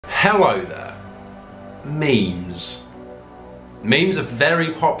Hello there. Memes. Memes are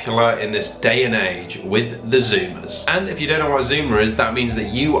very popular in this day and age with the Zoomers. And if you don't know what a Zoomer is, that means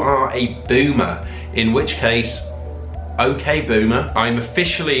that you are a boomer. In which case, okay boomer, I'm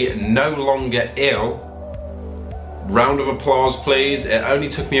officially no longer ill. Round of applause please. It only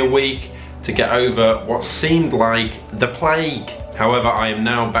took me a week to get over what seemed like the plague. However, I am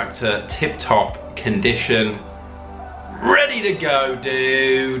now back to tip-top condition. Ready to go,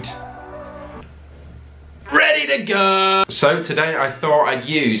 dude. Ready to go. So today I thought I'd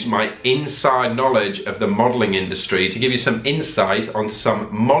use my inside knowledge of the modeling industry to give you some insight onto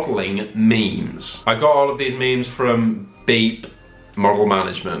some modeling memes. I got all of these memes from Beep Model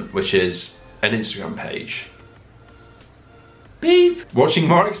Management, which is an Instagram page. Beep. Watching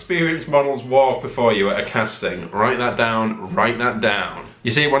more experienced models walk before you at a casting. Write that down, write that down.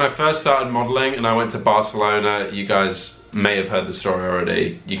 You see, when I first started modeling and I went to Barcelona, you guys may have heard the story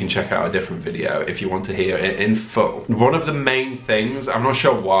already. You can check out a different video if you want to hear it in full. One of the main things, I'm not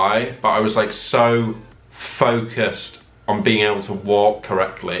sure why, but I was like so focused on being able to walk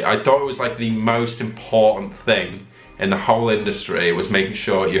correctly. I thought it was like the most important thing in the whole industry was making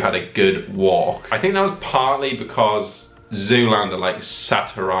sure you had a good walk. I think that was partly because Zoolander like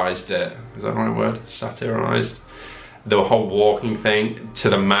satirized it. Is that the right word? Satirized? The whole walking thing to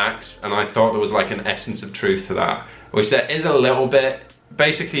the max, and I thought there was like an essence of truth to that. Which there is a little bit.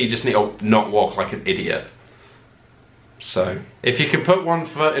 Basically, you just need to not walk like an idiot. So, if you can put one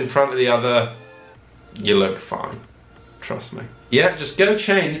foot in front of the other, you look fine. Trust me. Yeah, just go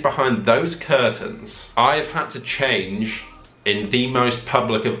change behind those curtains. I have had to change in the most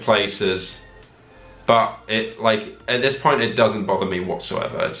public of places, but it, like, at this point, it doesn't bother me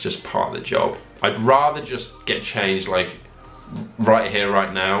whatsoever. It's just part of the job. I'd rather just get changed, like, right here,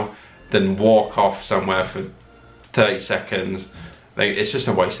 right now, than walk off somewhere for 30 seconds. Like, it's just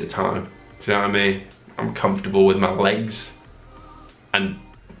a waste of time. Do you know what I mean? I'm comfortable with my legs and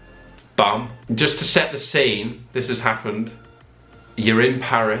bum. Just to set the scene, this has happened. You're in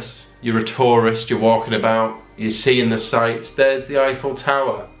Paris, you're a tourist, you're walking about, you're seeing the sights. There's the Eiffel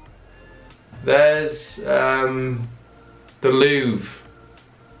Tower. There's the Louvre.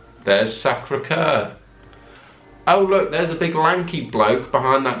 There's Sacré-Cœur. Oh look, there's a big lanky bloke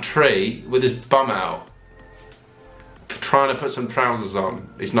behind that tree with his bum out, trying to put some trousers on.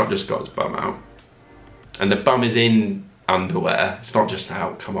 He's not just got his bum out. And the bum is in underwear. It's not just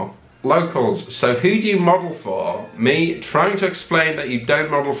out, come on. Locals, so who do you model for? Me trying to explain that you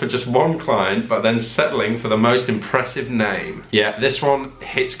don't model for just one client, but then settling for the most impressive name. Yeah, this one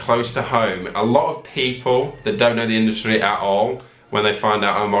hits close to home. A lot of people that don't know the industry at all, when they find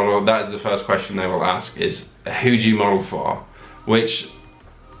out I model, that is the first question they will ask is, who do you model for? Which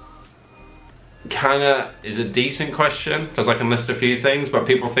kinda is a decent question, because I can list a few things, but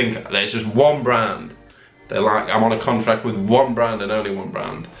people think there's just one brand. They're like, I'm on a contract with one brand and only one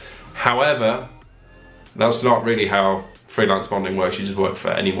brand. However, that's not really how freelance modeling works. You just work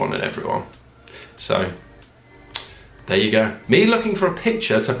for anyone and everyone. So, there you go. Me looking for a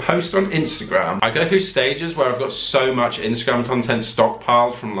picture to post on Instagram. I go through stages where I've got so much Instagram content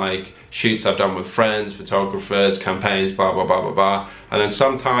stockpiled from like shoots I've done with friends, photographers, campaigns, blah, blah, blah, blah, blah. And then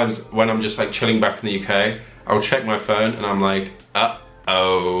sometimes when I'm just like chilling back in the UK, I'll check my phone and I'm like,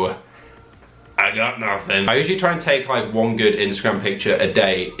 uh-oh, I got nothing. I usually try and take like one good Instagram picture a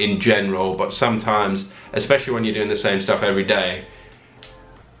day in general, but sometimes, especially when you're doing the same stuff every day,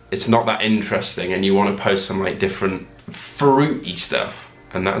 it's not that interesting and you want to post some like different fruity stuff.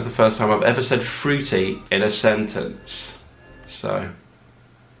 And that is the first time I've ever said fruity in a sentence. So,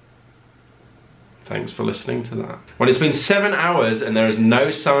 thanks for listening to that. Well, it's been 7 hours and there is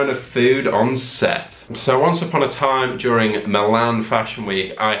no sign of food on set. So once upon a time during Milan Fashion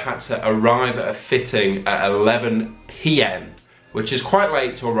Week, I had to arrive at a fitting at 11 PM, which is quite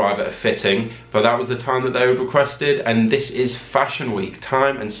late to arrive at a fitting, but that was the time that they had requested, and this is Fashion Week.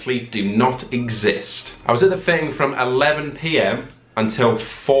 Time and sleep do not exist. I was at the fitting from 11 PM until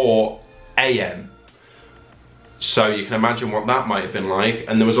 4 AM. So you can imagine what that might have been like,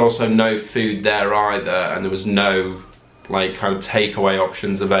 and there was also no food there either, and there was no like kind of takeaway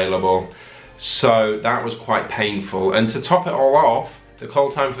options available. So that was quite painful, and to top it all off, the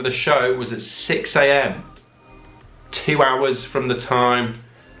call time for the show was at 6 AM. 2 hours from the time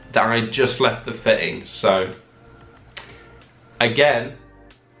that I just left the fitting. So again,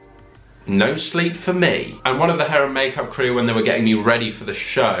 no sleep for me. And one of the hair and makeup crew, when they were getting me ready for the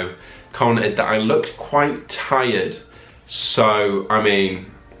show, commented that I looked quite tired. So I mean,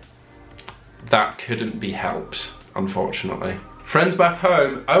 that couldn't be helped, unfortunately. Friends back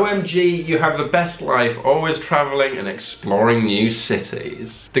home, OMG, you have the best life, always traveling and exploring new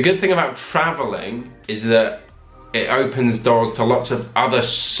cities. The good thing about traveling is that it opens doors to lots of other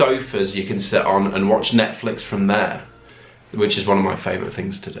sofas you can sit on and watch Netflix from there, which is one of my favourite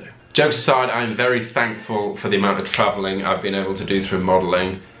things to do. Jokes aside, I'm very thankful for the amount of traveling I've been able to do through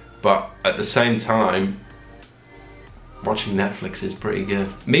modelling, but at the same time, watching Netflix is pretty good.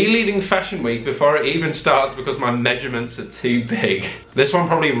 Me leaving Fashion Week before it even starts because my measurements are too big. This one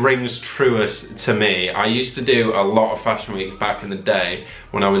probably rings truest to me. I used to do a lot of Fashion Weeks back in the day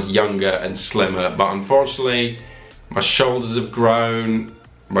when I was younger and slimmer, but unfortunately, my shoulders have grown,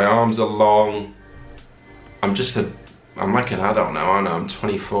 my arms are long. I'm like an adult now, aren't I? I'm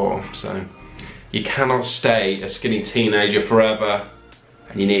 24, so you cannot stay a skinny teenager forever,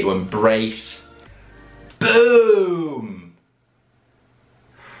 and you need to embrace. Boom!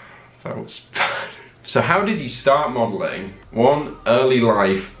 That was bad. So how did you start modelling? 1, early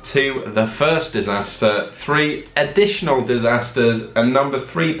life. 2, the first disaster. 3, additional disasters. And number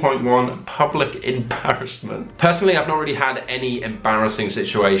 3.1, public embarrassment. Personally, I've not really had any embarrassing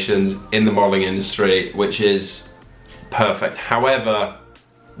situations in the modelling industry, which is perfect. However,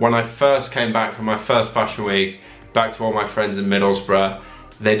 when I first came back from my first Fashion Week, back to all my friends in Middlesbrough,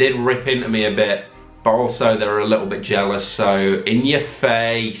 they did rip into me a bit, but also they were a little bit jealous, so in your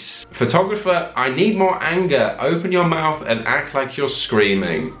face. Photographer, I need more anger. Open your mouth and act like you're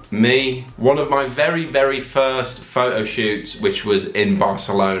screaming. Me, one of my very, very first photo shoots, which was in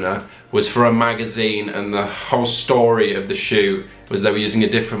Barcelona, was for a magazine, and the whole story of the shoot was they were using a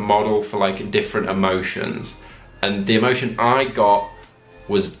different model for like different emotions. And the emotion I got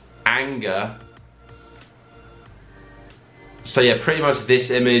was anger. So yeah, pretty much this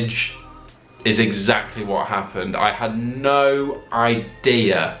image is exactly what happened. I had no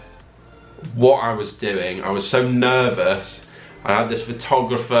idea what I was doing. I was so nervous. I had this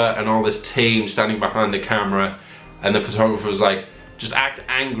photographer and all this team standing behind the camera, and the photographer was like, just act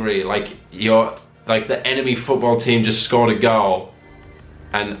angry, like you're like the enemy football team just scored a goal.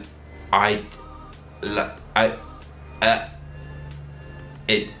 And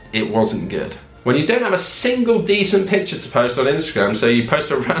it wasn't good. When you don't have a single decent picture to post on Instagram, so you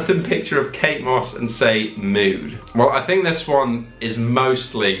post a random picture of Kate Moss and say mood. Well, I think this one is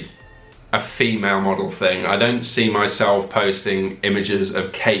mostly a female model thing. I don't see myself posting images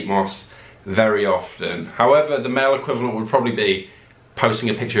of Kate Moss very often. However, the male equivalent would probably be posting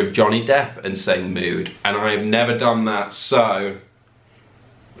a picture of Johnny Depp and saying mood, and I have never done that, so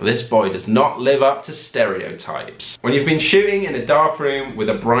this boy does not live up to stereotypes. When you've been shooting in a dark room with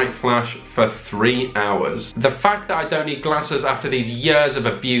a bright flash for 3 hours. The fact that I don't need glasses after these years of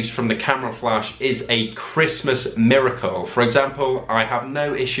abuse from the camera flash is a Christmas miracle. For example, I have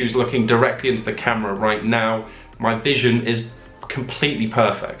no issues looking directly into the camera right now. My vision is completely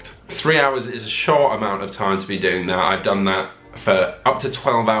perfect. 3 hours is a short amount of time to be doing that. I've done that for up to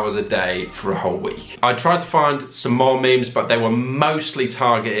 12 hours a day for a whole week. I tried to find some more memes, but they were mostly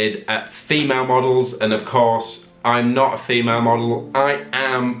targeted at female models, and of course, I'm not a female model. I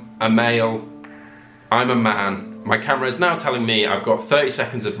am a male. I'm a man. My camera is now telling me I've got 30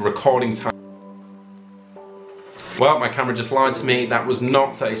 seconds of recording time. Well, my camera just lied to me. That was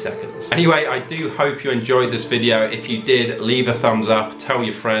not 30 seconds. Anyway, I do hope you enjoyed this video. If you did, leave a thumbs up, tell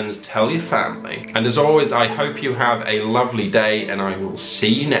your friends, tell your family. And as always, I hope you have a lovely day, and I will see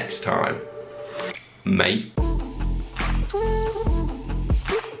you next time, mate.